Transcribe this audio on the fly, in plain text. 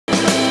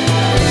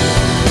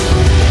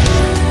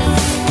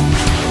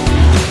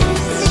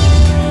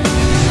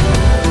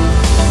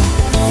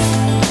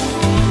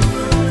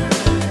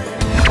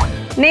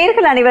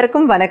நேயர்கள்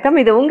அனைவருக்கும் வணக்கம்.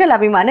 இது உங்கள்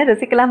அபிமான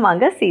ருசிக்கலாம்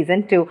வாங்க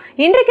சீசன் 2.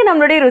 இன்றைக்கு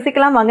நம்மளுடைய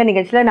ருசிக்கலாம் வாங்க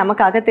நிகழ்ச்சியில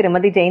நமக்காக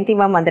திருமதி ஜெயந்தி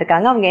மேம்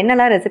வந்திருக்காங்க. அவங்க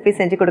என்னெல்லாம் ரெசிபி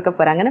செஞ்சு கொடுக்க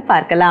போறாங்கன்னு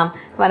பார்க்கலாம்.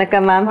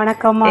 வணக்கம் மேம்.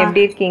 வணக்கம்.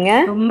 எப்படி இருக்கீங்க?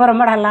 ரொம்ப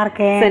ரொம்ப நல்லா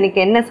இருக்கேன்.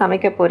 இன்னைக்கு என்ன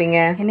சமைக்க போறீங்க?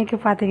 இன்னைக்கு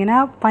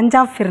பாத்தீங்கன்னா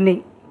பஞ்சாப் ஃபிர்னி.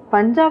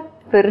 பஞ்சாப்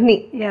ஃபிர்னி.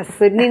 எஸ்,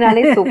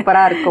 ஃபிர்னினாலே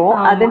சூப்பரா இருக்கும்.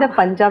 அது என்ன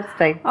பஞ்சாப்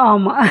ஸ்டைல்?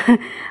 ஆமா.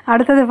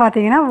 அடுத்தது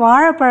பாத்தீங்கன்னா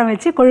வாழைப்பழம்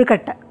வச்சு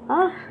கொழுக்கட்டை.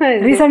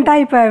 ரீசெண்டா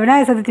இப்ப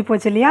விநாயகர் சதுர்த்தி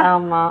போச்சு இல்லையா?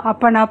 ஆமா,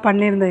 அப்ப நான்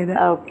பண்ணிருந்தேன் இது.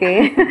 ஓகே.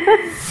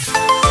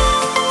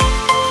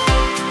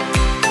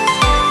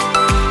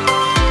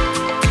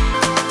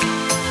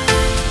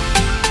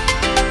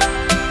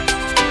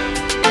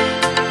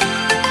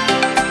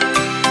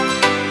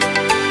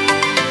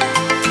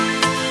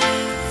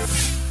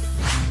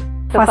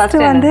 ஃபர்ஸ்ட்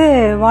வந்து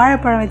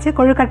வாழைப்பழம் வச்சு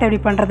கொழுக்கட்டை எப்படி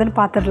பண்றதுன்னு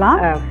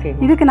பாத்துடலாம்.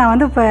 இதுக்கு நான்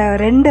வந்து இப்போ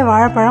 2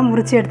 வாழைப்பழம்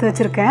முறிச்சு எடுத்து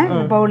வச்சிருக்கேன்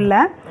பவுல்ல.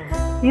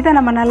 இதை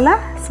நம்ம நல்லா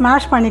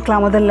ஸ்மாஷ்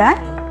பண்ணிக்கலாம். முதல்ல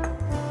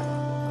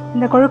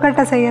இந்த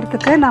கொழுக்கட்டை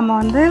செய்யறதுக்கு நம்ம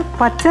வந்து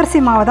பச்சரிசி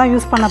மாவை தான்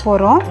யூஸ் பண்ண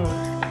போகிறோம்.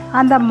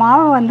 அந்த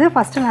மாவை வந்து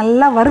ஃபஸ்ட்டு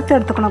நல்லா வறுத்து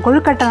எடுத்துக்கணும்.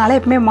 கொழுக்கட்டைனால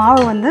எப்பவுமே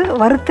மாவு வந்து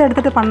வறுத்து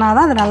எடுத்துகிட்டு பண்ணால்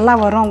தான் அது நல்லா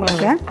வரும்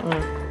உங்களுக்கு.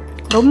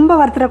 ரொம்ப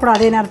வறுத்துடக்கூடாது.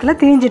 அதே நேரத்தில்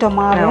தீஞ்சிட்டோம்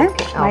மாவு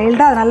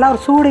மைல்டாக, அது நல்லா ஒரு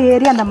சூடு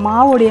ஏறி அந்த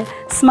மாவுடைய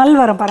ஸ்மெல்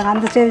வரும் பாருங்கள்.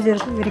 அந்த ஸ்டேஜ்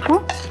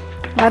வரைக்கும்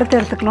வறுத்து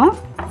எடுத்துக்கணும்.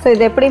 ஸோ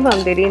இது எப்படி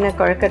மேம் திடீர்னு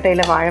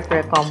கொழுக்கட்டையில்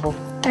வாழைப்பழ காம்போ?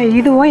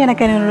 இதுவும்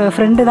எனக்கு என்னோடய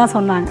ஃப்ரெண்டு தான்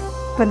சொன்னாங்க.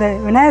 இப்போ இந்த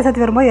விநாயகர்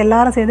சதுர்த்தி வரும்போது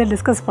எல்லாரும் சேர்ந்து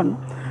டிஸ்கஸ் பண்ணோம்.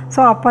 ஸோ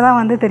அப்போ தான்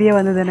வந்து தெரிய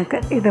வந்தது எனக்கு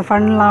இது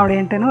பண்ணலாம்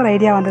அப்படின்ட்டுன்னு ஒரு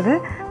ஐடியா வந்தது.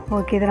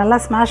 ஓகே, இது நல்லா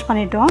ஸ்மாஷ்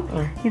பண்ணிட்டோம்.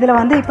 இதில்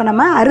வந்து இப்போ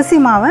நம்ம அரிசி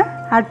மாவை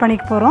ஆட்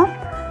பண்ணிக்க போகிறோம்.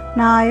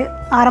 நான்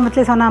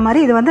ஆரம்பத்தில் சொன்ன மாதிரி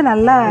இது வந்து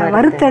நல்லா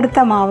வறுத்தெடுத்த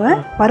மாவு,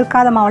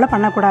 வறுக்காத மாவில்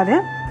பண்ணக்கூடாது.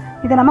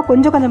 இதை நம்ம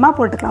கொஞ்சம் கொஞ்சமாக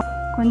போட்டுக்கலாம்.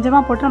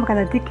 கொஞ்சமாக போட்டு நமக்கு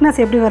அந்த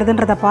திக்னஸ் எப்படி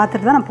வருதுன்றதை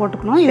பார்த்துட்டு தான் நம்ம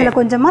போட்டுக்கணும். இதில்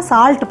கொஞ்சமாக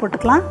சால்ட்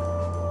போட்டுக்கலாம்.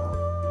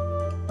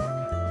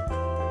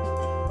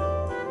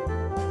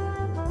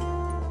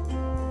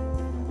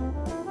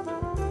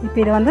 இப்போ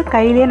இதை வந்து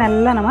கையிலே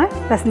நல்லா நம்ம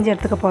பிசைஞ்சு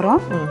எடுத்துக்க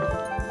போகிறோம்.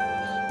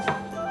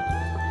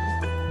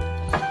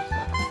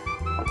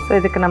 ஸோ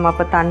இதுக்கு நம்ம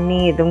அப்போ தண்ணி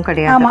எதுவும்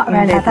கிடையாது? ஆமாம்,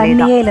 வேண்டாம்,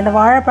 தண்ணியே இல்லை. இந்த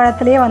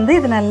வாழைப்பழத்துலேயே வந்து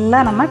இது நல்லா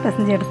நம்ம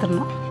பிசைஞ்சு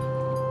எடுத்துடணும்.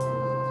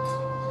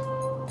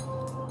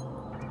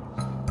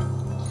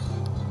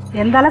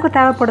 எந்த அளவுக்கு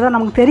தேவைப்படுதோ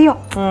நமக்கு தெரியும்.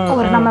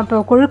 ஒரு நம்ம இப்போ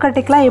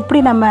கொழுக்கட்டைக்கெலாம்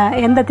எப்படி நம்ம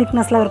எந்த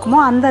திக்னஸில்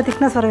இருக்குமோ அந்த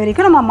திக்னஸ் வர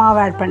வரைக்கும் நம்ம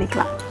மாவை ஆட்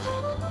பண்ணிக்கலாம்.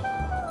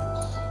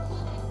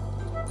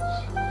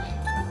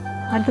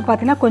 அடுத்து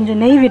பார்த்தீங்கன்னா கொஞ்சம்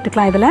நெய்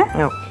விட்டுக்கலாம் இதில்.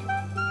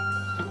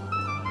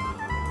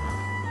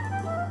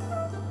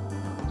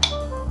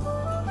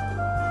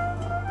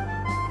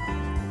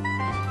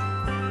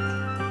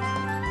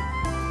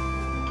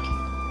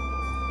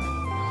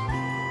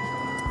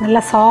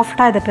 நல்லா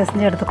சாஃப்டாக இதை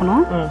பிசைஞ்சு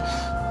எடுத்துக்கணும்.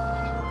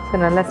 ஸோ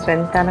நல்லா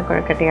ஸ்ட்ரென்த்தான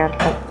கொழுக்கட்டையாக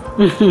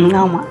இருக்கும்.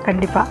 ஆமாம்,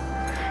 கண்டிப்பாக.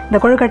 இந்த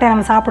கொழுக்கட்டையை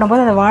நம்ம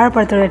சாப்பிடும்போது அந்த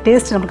வாழைப்பழத்தோட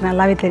டேஸ்ட் நமக்கு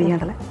நல்லாவே தெரியும்.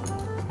 அதில்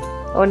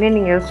ஒன்றே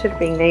நீங்கள்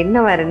யோசிச்சுருப்பீங்க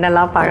இன்னும் வேறு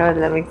என்னெல்லாம் பழம்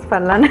அதில் மிக்ஸ்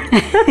பண்ணலான்னு.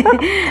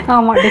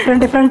 ஆமாம்,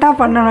 டிஃப்ரெண்ட்டாக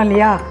பண்ணணும்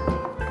இல்லையா?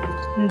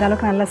 இந்த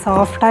அளவுக்கு நல்லா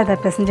சாஃப்டாக இதை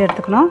பிசைஞ்சு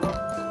எடுத்துக்கணும்.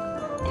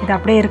 இது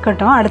அப்படியே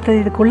இருக்கட்டும்.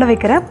 அடுத்தது இதுக்குள்ளே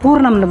வைக்கிற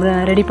பூர்ணம் நம்ம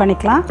ரெடி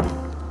பண்ணிக்கலாம்.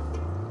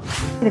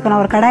 இதுக்கு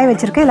நான் ஒரு கடாய்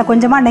வச்சுருக்கேன். இதில்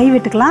கொஞ்சமாக நெய்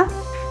விட்டுக்கலாம்.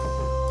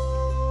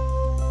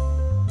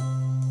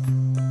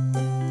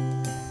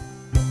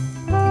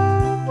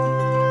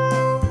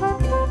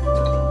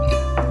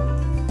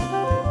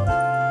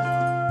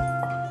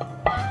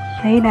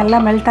 நெய் நல்லா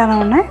மெல்ட் ஆன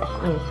உடனே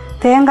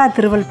தேங்காய்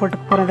திருவல் போட்டு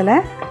போகிறதுல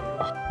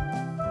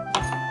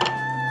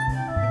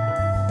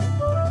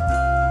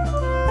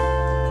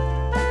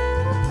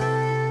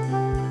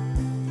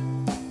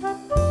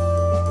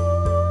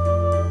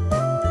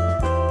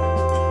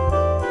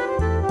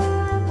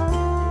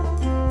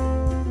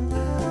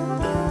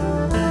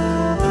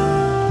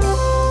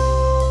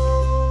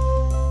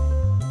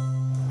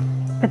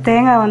இப்போ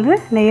தேங்காய் வந்து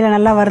நெய்யில்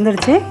நல்லா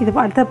வறுந்துடுச்சு. இது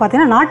அடுத்து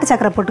பார்த்தீங்கன்னா நாட்டு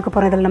சக்கரை போட்டுக்க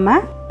போகிறோம். இதில் நம்ம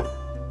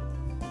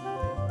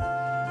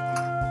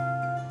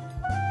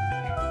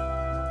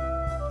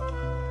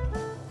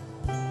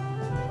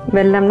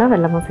வெல்லம்னா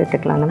வெல்லமும்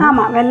சேர்த்துக்கலாம்.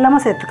 ஆமாம்,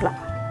 வெல்லமும் சேர்த்துக்கலாம்.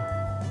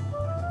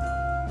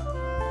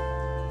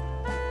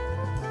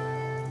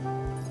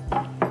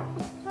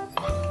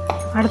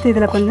 அடுத்து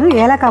இதில் கொஞ்சம்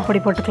ஏலக்காய்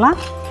பொடி போட்டுக்கலாம்.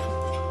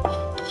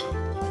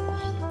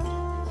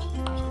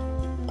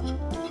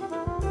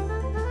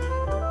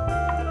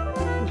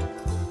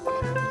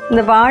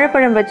 இந்த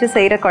வாழைப்பழம் வச்சு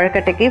செய்கிற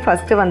கொழுக்கட்டைக்கு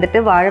ஃபஸ்ட்டு வந்துட்டு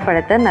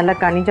வாழைப்பழத்தை நல்லா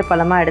கனிஞ்ச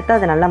பழமாக எடுத்து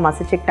அதை நல்லா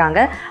மசிச்சுக்கிட்டாங்க.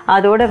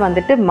 அதோடு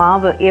வந்துட்டு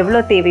மாவு எவ்வளோ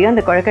தேவையோ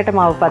அந்த கொழுக்கட்டை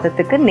மாவு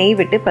பதத்துக்கு நெய்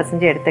விட்டு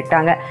பசைஞ்சு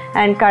எடுத்துக்கிட்டாங்க.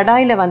 அண்ட்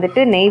கடாயில்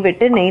வந்துட்டு நெய்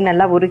விட்டு நெய்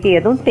நல்லா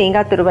உருகியதும்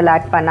தேங்காய் துருவல்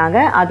ஆட்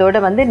பண்ணாங்க.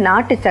 அதோடு வந்து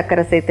நாட்டு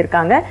சக்கரை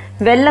சேர்த்துருக்காங்க.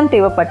 வெல்லம்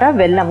தேவைப்பட்டால்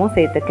வெல்லமும்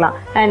சேர்த்துக்கலாம்.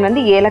 அண்ட்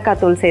வந்து ஏலக்காய்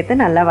தூள் சேர்த்து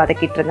நல்லா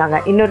வதக்கிட்டு இருக்காங்க.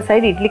 இன்னொரு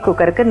சைடு இட்லி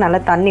குக்கருக்கு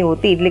நல்லா தண்ணி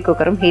ஊற்றி இட்லி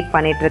குக்கரும் ஹீட்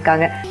பண்ணிட்டு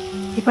இருக்காங்க.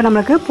 இப்போ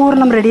நம்மளுக்கு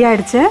பூர்ணம் ரெடி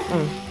ஆகிடுச்சு.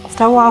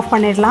 ஸ்டவ் ஆஃப்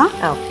பண்ணிடலாம்.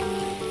 ஓகே.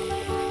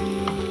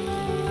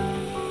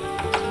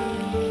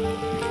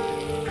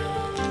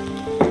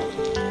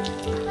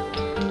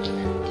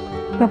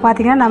 இப்போ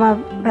பார்த்தீங்கன்னா நம்ம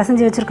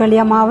பிசைஞ்சு வச்சுருக்கோம்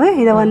இல்லையா மாவு,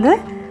 இதை வந்து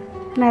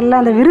நல்லா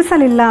அந்த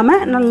விரிசல்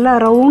இல்லாமல் நல்லா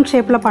ரவுண்ட்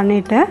ஷேப்பில்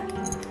பண்ணிவிட்டு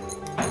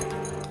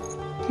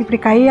இப்படி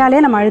கையாலே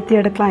நம்ம அழுத்தி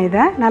எடுக்கலாம்.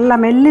 இதை நல்லா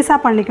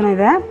மெல்லிசாக பண்ணிக்கணும்.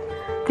 இதை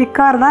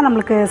திக்காக இருந்தால்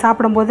நம்மளுக்கு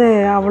சாப்பிடும்போது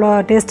அவ்வளோ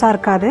டேஸ்ட்டாக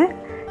இருக்காது.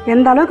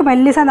 எந்த அளவுக்கு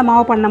மெல்லிசாக அந்த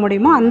மாவு பண்ண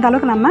முடியுமோ அந்த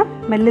அளவுக்கு நம்ம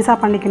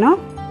மெல்லிசாக பண்ணிக்கணும்.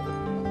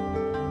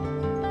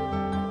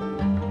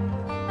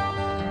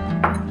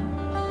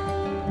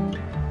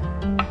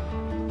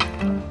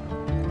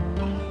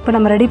 இப்போ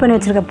நம்ம ரெடி பண்ணி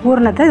வச்சுருக்க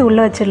பூரணத்தை இது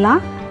உள்ளே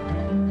வச்சிடலாம்.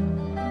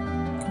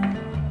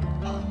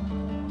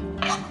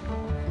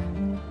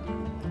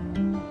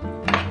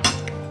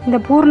 இந்த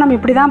பூர்ணம்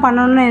இப்படி தான்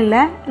பண்ணணும்னு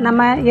இல்லை,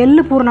 நம்ம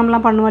எள்ளு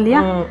பூர்ணம்லாம் பண்ணுவோம்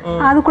இல்லையா,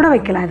 அது கூட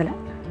வைக்கலாம். இதில்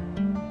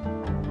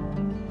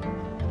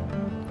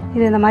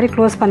இது இந்த மாதிரி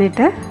க்ளோஸ்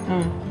பண்ணிவிட்டு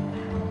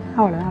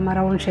அவ்வளோ நம்ம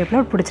ரவுண்ட்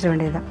ஷேப்பில் பிடிச்சிட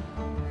வேண்டியது.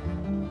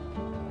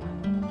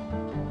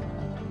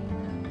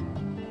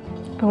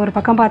 இப்போ ஒரு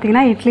பக்கம்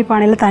பார்த்திங்கன்னா இட்லி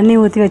பானையில் தண்ணி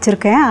ஊற்றி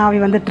வச்சுருக்கேன், ஆவி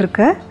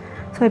வந்துட்டுருக்கு.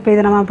 ஸோ இப்போ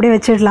இதை நம்ம அப்படியே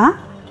வச்சிடலாம்.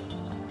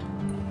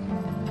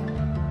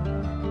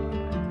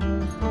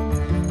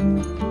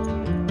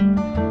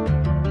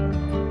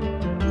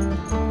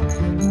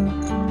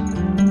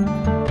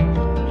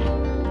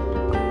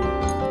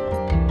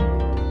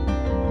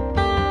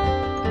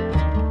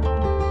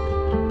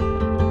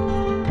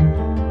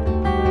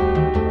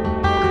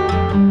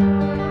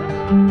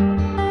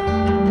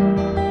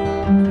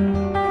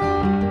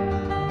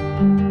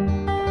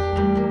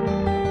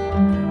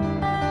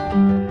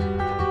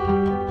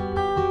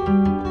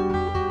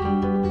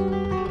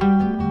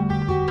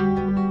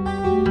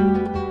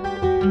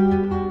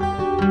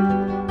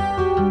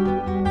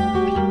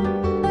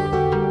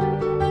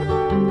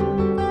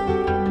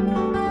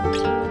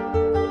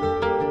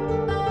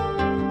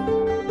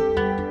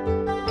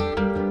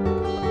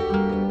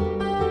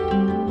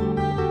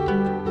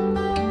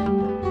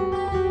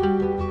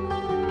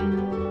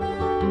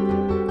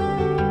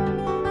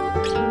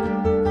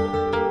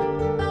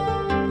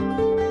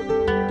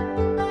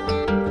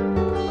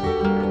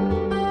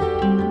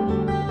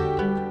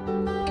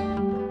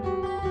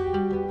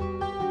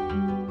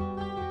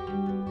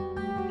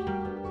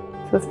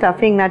 ஸோ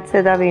ஸ்டஃபிங் நட்ஸ்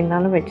எதாவது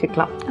வேணாலும்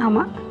வச்சுக்கலாம்.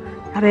 ஆமாம்,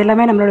 அது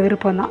எல்லாமே நம்மளோட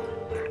விருப்பம் தான்.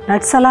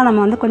 நட்ஸ் எல்லாம்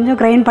நம்ம வந்து கொஞ்சம்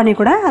கிரைண்ட் பண்ணி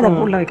கூட அதை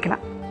உள்ளே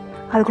வைக்கலாம்.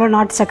 அதுக்குள்ளே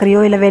நாட்டு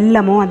சர்க்கரையோ இல்லை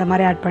வெல்லமோ அந்த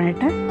மாதிரி ஆட்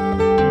பண்ணிவிட்டு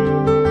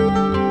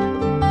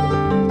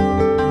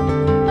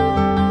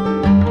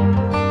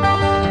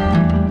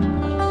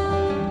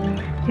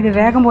இது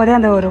வேகும் போதே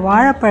அந்த ஒரு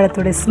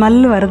வாழைப்பழத்துடைய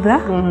ஸ்மெல் வருதா.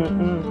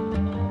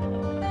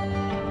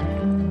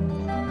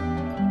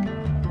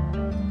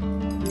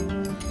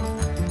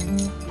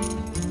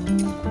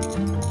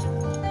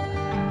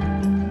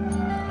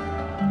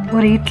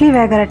 ஒரு இட்லி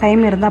வேகிற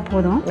டைம் இருந்தால்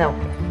போதும்,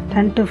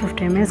 10 to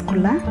 15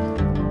 மினிட்ஸ்க்குள்ளே.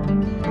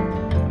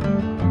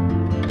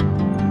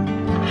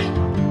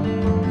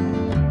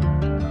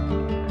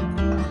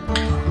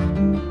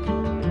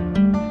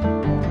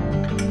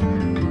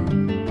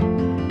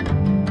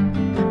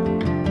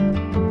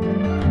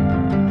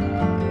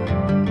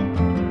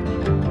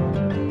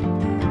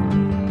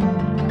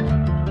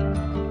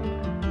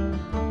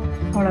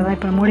 அவ்வளோதான்,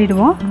 இப்போ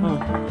மூடிடுவோம்.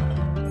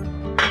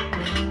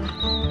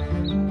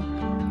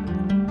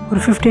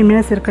 ஒரு 15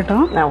 மினிட்ஸ்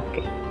இருக்கட்டும்.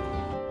 ஓகே.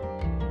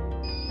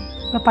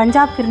 இப்போ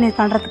பஞ்சாப் பிரியாணி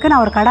பண்ணுறதுக்கு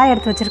நான் ஒரு கடாய்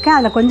எடுத்து வச்சுருக்கேன்.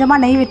 அதில்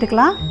கொஞ்சமாக நெய்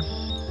விட்டுக்கலாம்.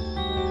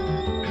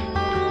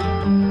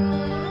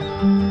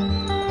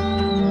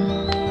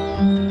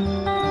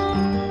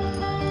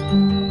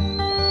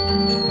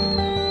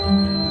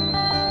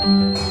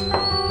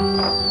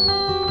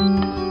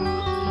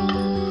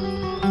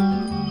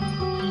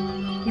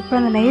 இப்போ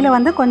இந்த நெய்யில்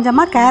வந்து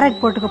கொஞ்சமாக கேரட்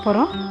போட்டுக்க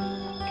போகிறோம்.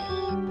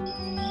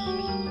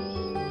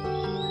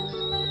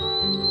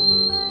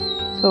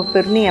 ஸோ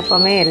பிர்னி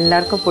எப்போவுமே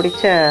எல்லாருக்கும்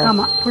பிடிச்ச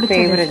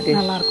ஃபேவரட் டிஷ்.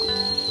 நல்லாயிருக்கும்.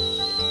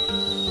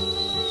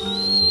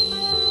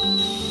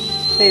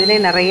 ஸோ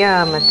இதுலேயே நிறையா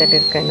மெத்தட்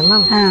இருக்குது என்னம்மா.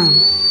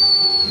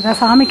 இதான்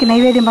சாமிக்கு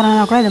நைவேத்தியம்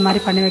பண்ணனா கூட இது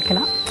மாதிரி பண்ணி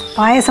வைக்கலாம்.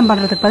 பாயசம்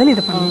பண்ணுறதுக்கு பதில்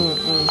இது பண்ணுவோம்.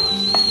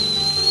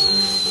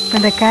 இப்போ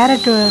இந்த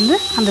கேரட்டு வந்து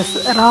அந்த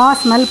ரா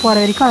ஸ்மெல் போகிற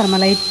வரைக்கும் அதை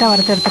நம்ம லைட்டாக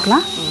வறுத்து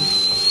எடுத்துக்கலாம்.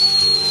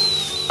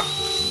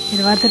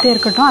 இது வறுத்துட்டே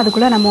இருக்கட்டும்.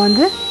 அதுக்குள்ளே நம்ம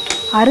வந்து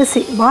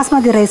அரிசி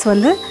பாஸ்மதி ரைஸ்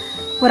வந்து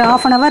ஒரு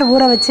 1/2 an hour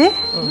ஊற வச்சு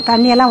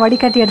தண்ணியெல்லாம்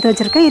வடிகட்டி எடுத்து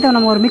வச்சுருக்கேன். இதை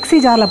நம்ம ஒரு மிக்ஸி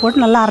ஜாரில்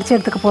போட்டு நல்லா அரைச்சி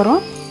எடுத்துக்க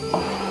போகிறோம்.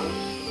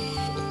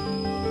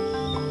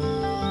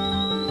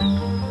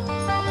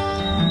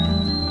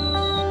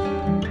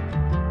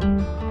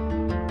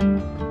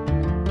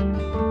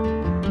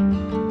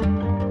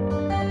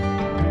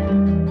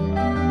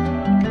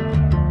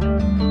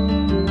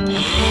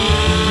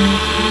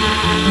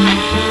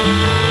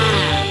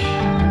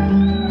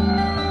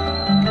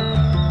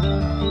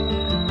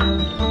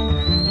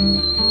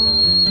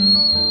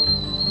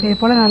 இது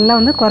போல் நல்லா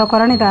வந்து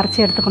குறைன்னு இதை அரைச்சி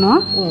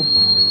எடுத்துக்கணும்.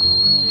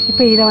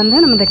 இப்போ இதை வந்து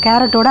நம்ம இந்த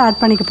கேரட்டோட ஆட்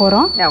பண்ணிக்க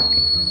போகிறோம். ஓகே.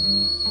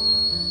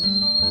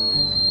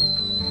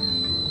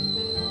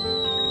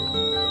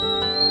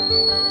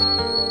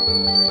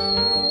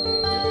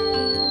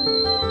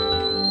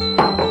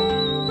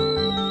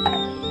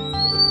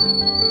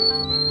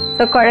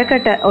 ஸோ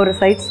கொழுக்கட்டை ஒரு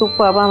சைட்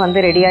சூப்பராக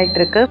வந்து ரெடி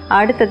ஆகிட்டு இருக்கு.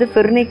 அடுத்தது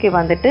ஃபிர்னிக்கு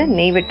வந்துட்டு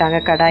நெய் விட்டாங்க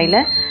கடாயில்.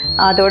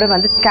 அதோட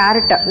வந்து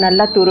கேரட்டை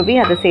நல்லா துருவி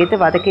அதை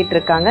சேர்த்து வதக்கிட்டு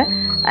இருக்காங்க.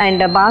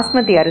 அண்ட்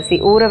பாஸ்மதி அரிசி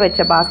ஊற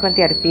வச்ச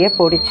பாஸ்மதி அரிசியை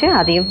பொடிச்சு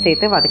அதையும்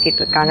சேர்த்து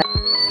வதக்கிட்டு இருக்காங்க.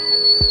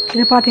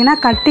 இது பார்த்தீங்கன்னா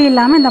கட்டி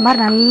இல்லாமல் இந்த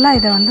மாதிரி நல்லா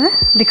இதை வந்து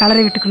இப்படி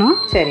கலரி விட்டுக்கணும்.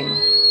 சரிங்க.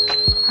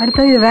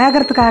 அடுத்தது இது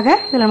வேகிறதுக்காக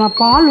இதில் நம்ம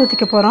பால்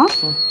ஊற்றிக்க போகிறோம்.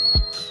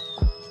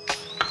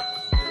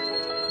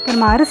 இப்போ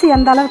நம்ம அரிசி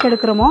எந்த அளவுக்கு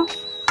எடுக்கிறோமோ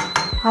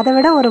அதை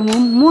விட ஒரு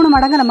 3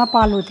 மடங்கு நம்ம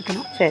பால்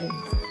ஊற்றிக்கணும். சரி.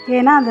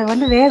 ஏன்னா அது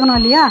வந்து வேகணும்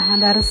இல்லையா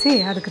அந்த அரிசி,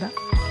 அதுக்கு தான்.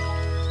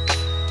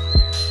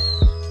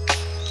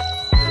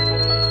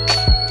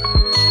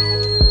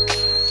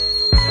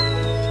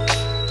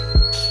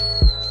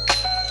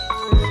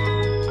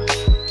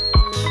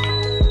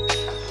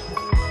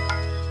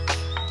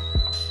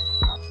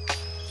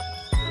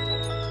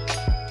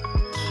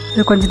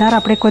 இது கொஞ்ச நேரம்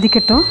அப்படியே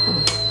கொதிக்கட்டும்.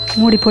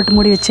 மூடி போட்டு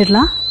மூடி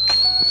வச்சிடலாம்.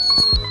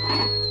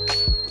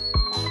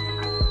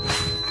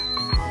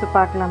 இப்போ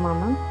பார்க்கலாமா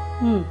மேம்?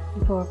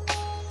 இப்போது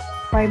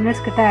 5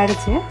 மினிட்ஸ் கிட்ட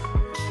ஆயிடுச்சு.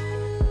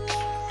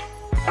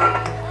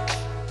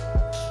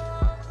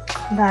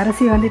 இந்த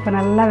அரிசி வந்து இப்போ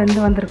நல்லா வெந்து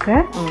வந்திருக்கு.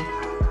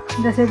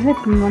 இந்த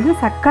ஸ்டேஜில் வந்து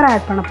சர்க்கரை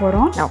ஆட் பண்ண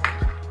போகிறோம்.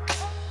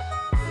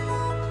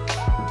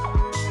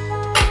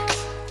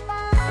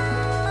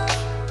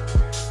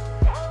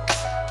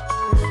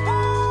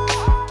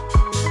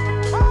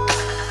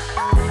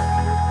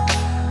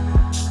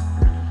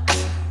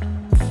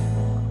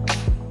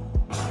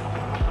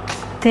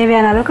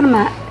 தேவையான அளவுக்கு நம்ம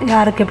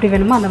யாருக்கு எப்படி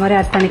வேணுமோ அந்த மாதிரி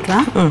ஆட்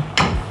பண்ணிக்கலாம்.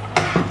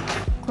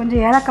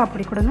 கொஞ்சம் ஏலக்காய்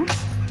பொடி கொடுங்க.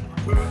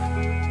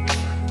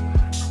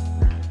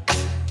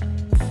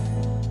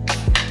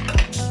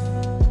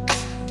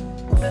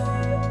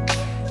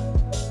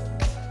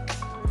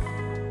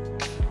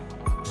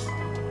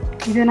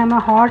 இது நம்ம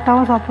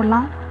ஹாட்டாகவும்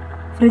சாப்பிட்லாம்,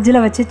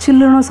 ஃப்ரிட்ஜில் வச்சு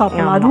சில்லுன்னு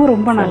சாப்பிடலாம். அதுவும்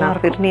ரொம்ப நல்லா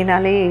இருக்கும்.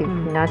 பிர்னினாலே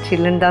நான்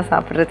சில்லுன்னு தான்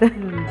சாப்பிட்றது.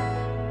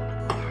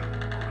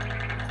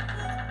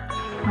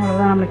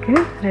 அவ்வளோதான், நம்மளுக்கு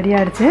ரெடி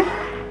ஆகிடுச்சு.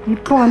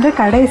 இப்போ வந்து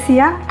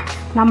கடைசியாக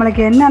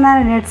நம்மளுக்கு என்னென்ன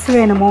நட்ஸ்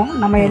வேணுமோ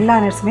நம்ம எல்லா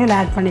நட்ஸுமே இதில்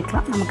ஆட்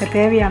பண்ணிக்கலாம். நமக்கு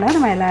தேவையானதை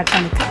நம்ம எல்லாம் ஆட்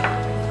பண்ணிக்கலாம்.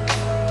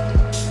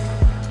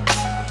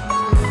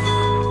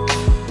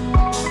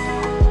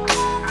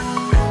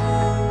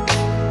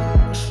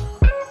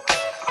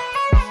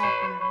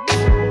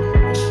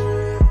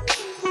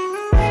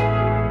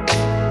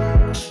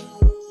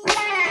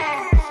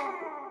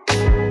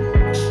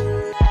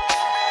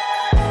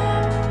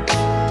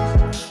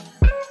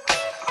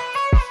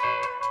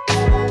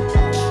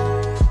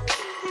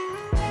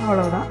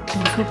 அவ்வளோதான்,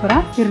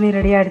 சூப்பராக பிர்னி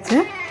ரெடி ஆகிடுச்சு.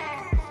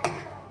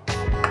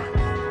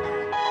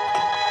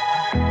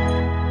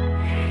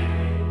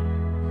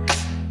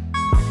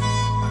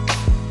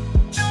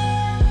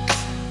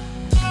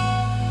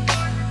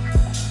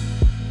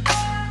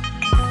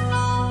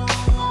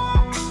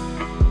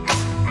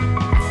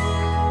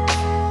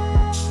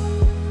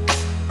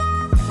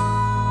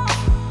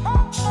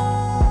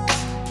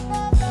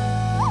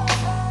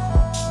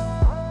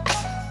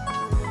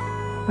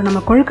 இப்போ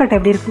நம்ம கொழுக்கட்டை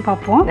எப்படி இருக்குன்னு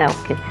பார்ப்போம்.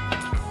 ஓகே,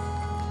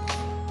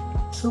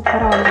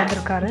 சூப்பராக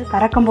வந்திருக்காரு.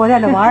 திறக்கும் போதே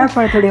அந்த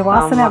வாழைப்பழத்துடைய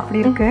வாசனை அப்படி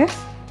இருக்கு.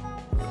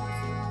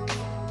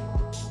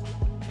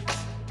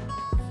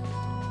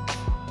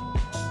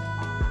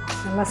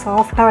 நல்லா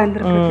சாஃப்டா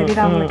வந்திருக்கு,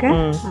 தெரியுதா உங்களுக்கு?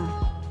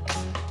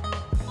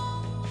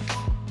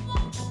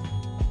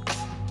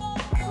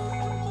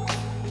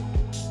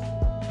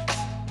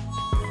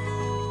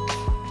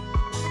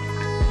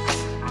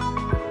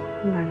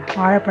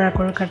 வாழைப்பழ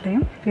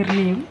கொழுக்கட்டையும்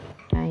பிர்னியும்.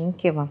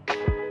 Thank you ma'am.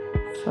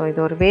 ஸோ இது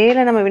ஒரு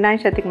வேளை நம்ம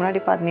விநாயகர் சதுர்த்திக்கு முன்னாடி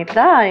பார்த்துட்டு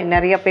தான்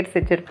நிறைய பேர்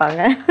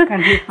செஞ்சுருப்பாங்க.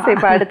 ஸோ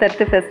இப்போ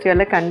அடுத்தடுத்து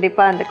ஃபெஸ்டிவலில்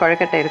கண்டிப்பாக அந்த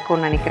கொழுக்கட்டை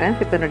இருக்கும்னு நினைக்கிறேன்.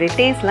 ஸோ இப்போ என்னுடைய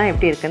டேஸ்ட்லாம்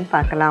எப்படி இருக்குன்னு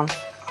பார்க்கலாம்.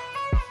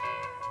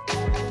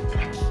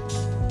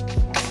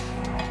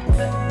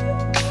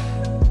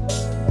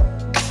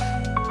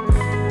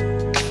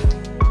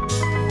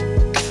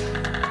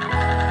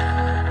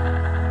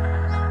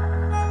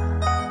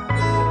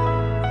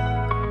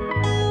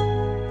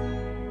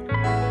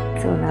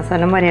 ஸோ நான்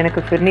சொன்ன மாதிரி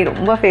எனக்கு பிர்னி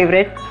ரொம்ப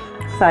ஃபேவரட்.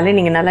 ஸோ அதில்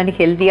நீங்கள் நல்லா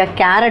ஹெல்த்தியாக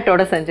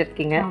கேரட்டோடு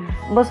செஞ்சுருக்கீங்க,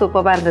 ரொம்ப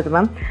சூப்பராக இருந்தது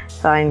மேம்.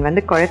 ஸோ எனக்கு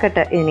வந்து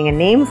கொழுக்கட்டை நீங்கள்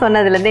நேம்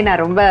சொன்னதுலேருந்தே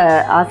நான் ரொம்ப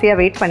ஆசையாக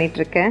வெயிட்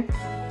பண்ணிகிட்ருக்கேன்.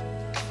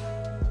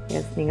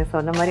 எஸ், நீங்கள்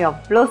சொன்ன மாதிரி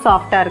அவ்வளோ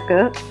சாஃப்டாக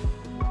இருக்குது.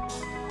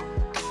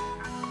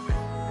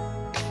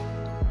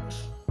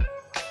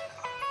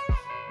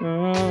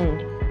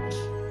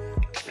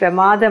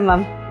 பிரமாதம்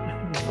மேம்,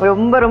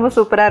 ரொம்ப ரொம்ப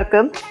சூப்பராக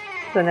இருக்குது.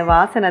 ஸோ அந்த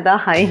வாசனை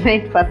தான்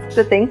ஹைலைட்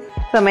ஃபஸ்ட்டு திங்.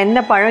 ஸோ நம்ம என்ன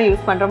பழம்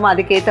யூஸ் பண்ணுறோமோ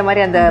அதுக்கேற்ற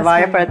மாதிரி அந்த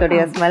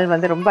வாழைப்பழத்துடைய ஸ்மெல்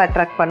வந்து ரொம்ப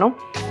அட்ராக்ட் பண்ணும்.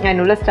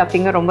 அண்ட் உள்ள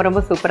ஸ்டஃபிங்கும் ரொம்ப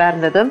ரொம்ப சூப்பராக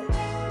இருந்தது.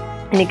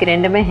 இன்றைக்கி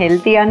ரெண்டுமே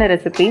ஹெல்த்தியான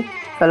ரெசிபி,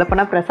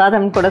 சொல்லப்போனால்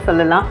பிரசாதம்னு கூட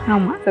சொல்லலாம்.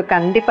 ஆமாம். ஸோ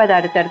கண்டிப்பாக அதை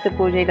அடுத்தடுத்து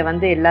பூஜையில்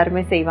வந்து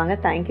எல்லாருமே செய்வாங்க.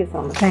 Thank you so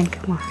much.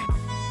 தேங்க்யூம்மா.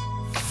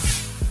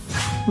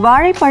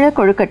 வாழைப்பழ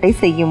கொழுக்கட்டை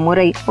செய்யும்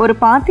முறை: ஒரு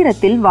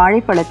பாத்திரத்தில்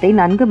வாழைப்பழத்தை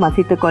நன்கு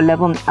மசித்து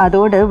கொள்ளவும்.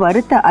 அதோடு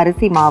வறுத்த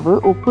அரிசி மாவு,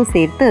 உப்பு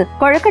சேர்த்து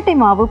கொழுக்கட்டை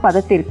மாவு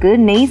பதத்திற்கு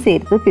நெய்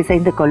சேர்த்து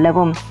பிசைந்து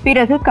கொள்ளவும்.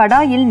 பிறகு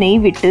கடாயில்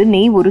நெய் விட்டு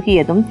நெய்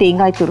உருகியதும்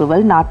தேங்காய்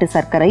துருவல், நாட்டு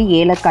சர்க்கரை,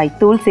 ஏலக்காய்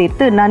தூள்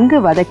சேர்த்து நன்கு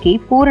வதக்கி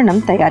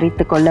பூரணம்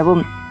தயாரித்துக்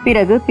கொள்ளவும்.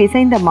 பிறகு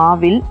பிசைந்த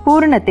மாவில்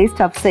பூரணத்தை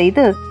ஸ்டஃப்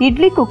செய்து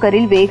இட்லி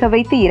குக்கரில் வேக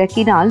வைத்து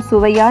இறக்கினால்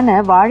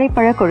சுவையான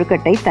வாழைப்பழ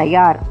கொழுக்கட்டை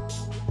தயார்.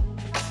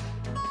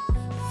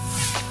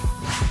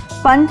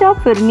 பஞ்சாப்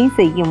பிர்னி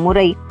செய்யும்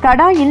முறை: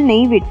 கடாயில்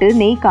நெய் விட்டு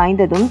நெய்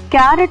காய்ந்ததும்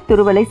கேரட்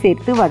துருவலை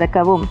சேர்த்து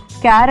வதக்கவும்.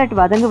 கேரட்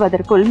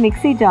வதங்குவதற்குள்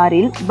மிக்ஸி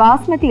ஜாரில்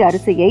பாஸ்மதி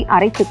அரிசியை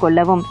அரைத்து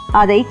கொள்ளவும்.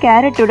 அதை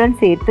கேரட்டுடன்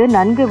சேர்த்து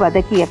நன்கு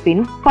வதக்கிய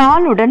பின்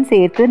பாலுடன்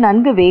சேர்த்து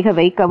நன்கு வேக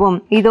வைக்கவும்.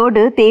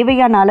 இதோடு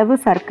தேவையான அளவு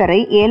சர்க்கரை,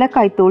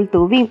 ஏலக்காய் தூள்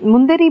தூவி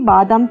முந்திரி,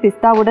 பாதாம்,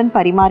 பிஸ்தாவுடன்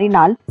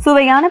பரிமாறினால்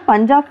சுவையான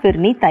பஞ்சாப்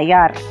ஃபிர்னி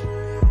தயார்.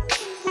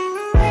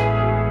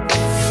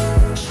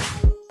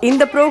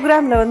 இந்த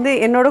ப்ரோக்ராம்ல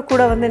என்னோட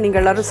கூட நீங்க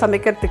எல்லாரும்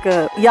சமைக்கிறதுக்கு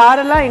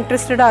யாரெல்லாம்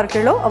இன்ட்ரெஸ்டடா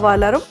இருக்கீங்களோ அவ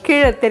எல்லாரும்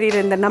கீழே தெரியுற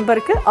இந்த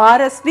நம்பருக்கு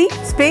RSV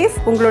ஸ்பேஸ்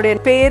உங்களுடைய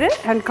பேரு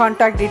அண்ட்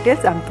கான்டாக்ட்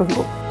டீடைல்ஸ்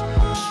அனுப்புங்க.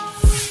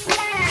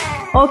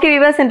 ஓகே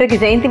வியூவர்ஸ், இன்றைக்கு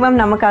ஜெயந்தி மேம்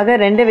நமக்காக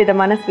 2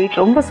 விதமான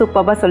ஸ்வீட் ரொம்ப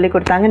சூப்பராக சொல்லி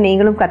கொடுத்தாங்க.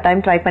 நீங்களும்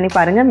கட்டாயம் ட்ரை பண்ணி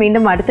பாருங்க.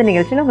 மீண்டும் அடுத்த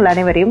நிகழ்ச்சியில் உங்கள்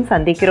அனைவரையும்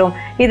சந்திக்கிறோம்.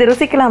 இது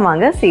ருசிக்கலாம்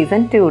வாங்க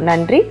சீசன் 2.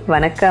 நன்றி,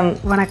 வணக்கம்.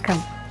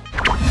 வணக்கம்.